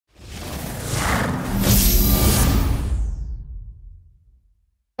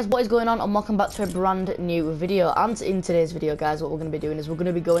What is going on, and welcome back to a brand new video. And in today's video, guys, what we're going to be doing is we're going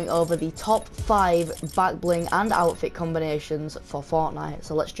to be going over the top 5 back bling and outfit combinations for Fortnite.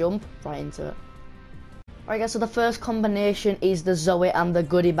 So let's jump right into it. Alright guys, so the first combination is the Zoe and the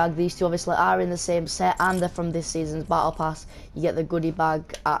goodie bag. These two obviously are in the same set and they're from this season's battle pass. You get the goodie bag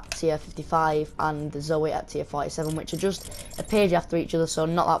at tier 55 and the Zoe at tier 47, which are just a page after each other, so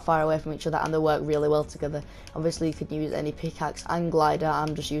not that far away from each other, and they work really well together. Obviously you could use any pickaxe and glider.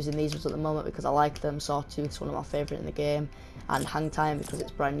 I'm just using these ones at the moment because I like them. Sawtooth's one of my favourite in the game, and Hang Time because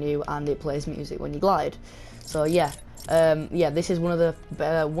it's brand new and it plays music when you glide. So yeah. This is one of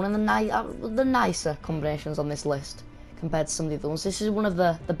the nicer combinations on this list compared to some of the other ones. This is one of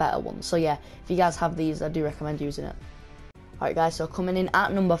the better ones. So yeah, if you guys have these, I do recommend using it. Alright guys, so coming in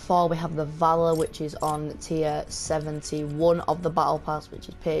at number 4 we have the Valor, which is on tier 71 of the battle pass, which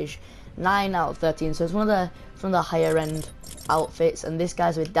is page 9 out of 13. So it's one of the higher end outfits, and this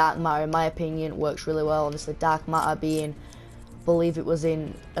guy's with Dark Matter, in my opinion, works really well. Obviously Dark Matter being, I believe it was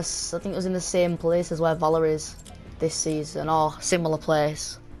in, I think it was in the same place as where Valor is this season, or similar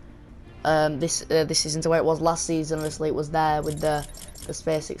place this season to where it was last season. Obviously it was there with the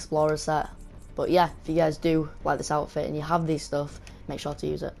Space Explorer set. But yeah, if you guys do like this outfit and you have these stuff, make sure to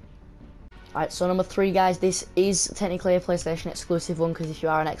use it. Alright, so number 3 guys, this is technically a PlayStation exclusive one, because if you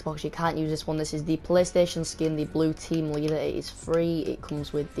are on Xbox you can't use this one. This is the PlayStation skin, the Blue Team Leader. It is free, it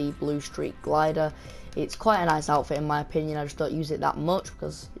comes with the Blue Streak glider. It's quite a nice outfit in my opinion. I just don't use it that much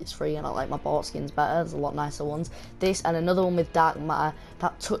because it's free and I like my bought skins better. There's a lot nicer ones. This and another one with Dark Matter,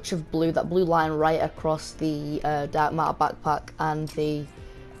 that touch of blue, that blue line right across the Dark Matter backpack, and the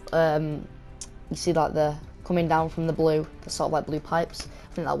you see like the coming down from the blue, the sort of like blue pipes.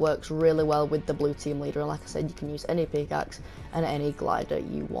 I think that works really well with the Blue Team Leader, and like I said, you can use any pickaxe and any glider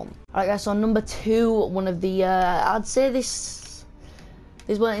you want. Alright guys, so number 2, one of the I'd say these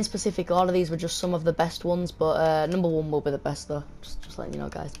weren't in specific order, these were just some of the best ones, but number 1 will be the best though, just letting you know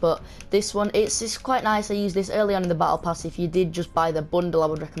guys. But this one, it's quite nice. I used this early on in the battle pass. If you did just buy the bundle, I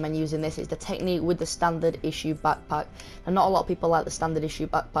would recommend using this. It's the Technique with the standard issue backpack, and not a lot of people like the standard issue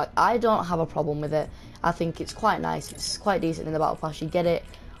backpack. I don't have a problem with it. I think it's quite nice, it's quite decent in the battle pass. You get it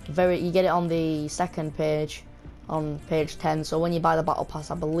on the second page, on page 10, so when you buy the battle pass,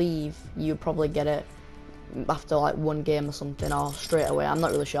 I believe you probably get it after like 1 game or something, or straight away, I'm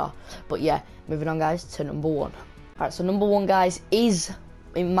not really sure. But yeah, moving on guys to number 1. Alright, so number 1 guys is,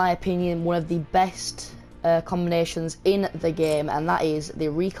 in my opinion, one of the best combinations in the game, and that is the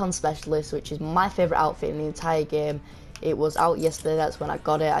Recon Specialist, which is my favourite outfit in the entire game. It was out yesterday, that's when I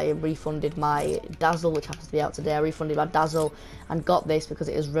got it. I refunded my Dazzle, which happens to be out today. I refunded my Dazzle and got this because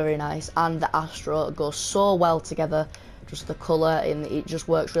it is very nice, and the Astro goes so well together. Just the colour, it just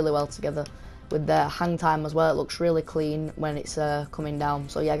works really well together. With the Hang Time as well, it looks really clean when it's coming down.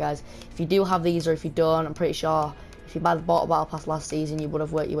 So yeah guys, if you do have these, or if you don't, I'm pretty sure if you bought a battle pass last season, you would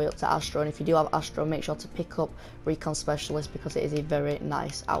have worked your way up to Astro, and if you do have Astro, make sure to pick up Recon Specialist because it is a very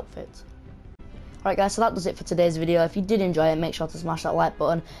nice outfit. Alright guys, so that does it for today's video. If you did enjoy it, make sure to smash that like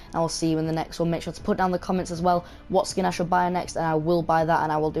button, and I'll see you in the next one. Make sure to put down in the comments as well what skin I should buy next, and I will buy that,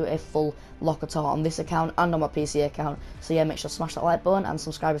 and I will do a full locker tour on this account and on my PC account. So yeah, make sure to smash that like button and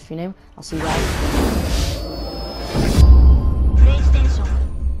subscribe if you're new. I'll see you guys.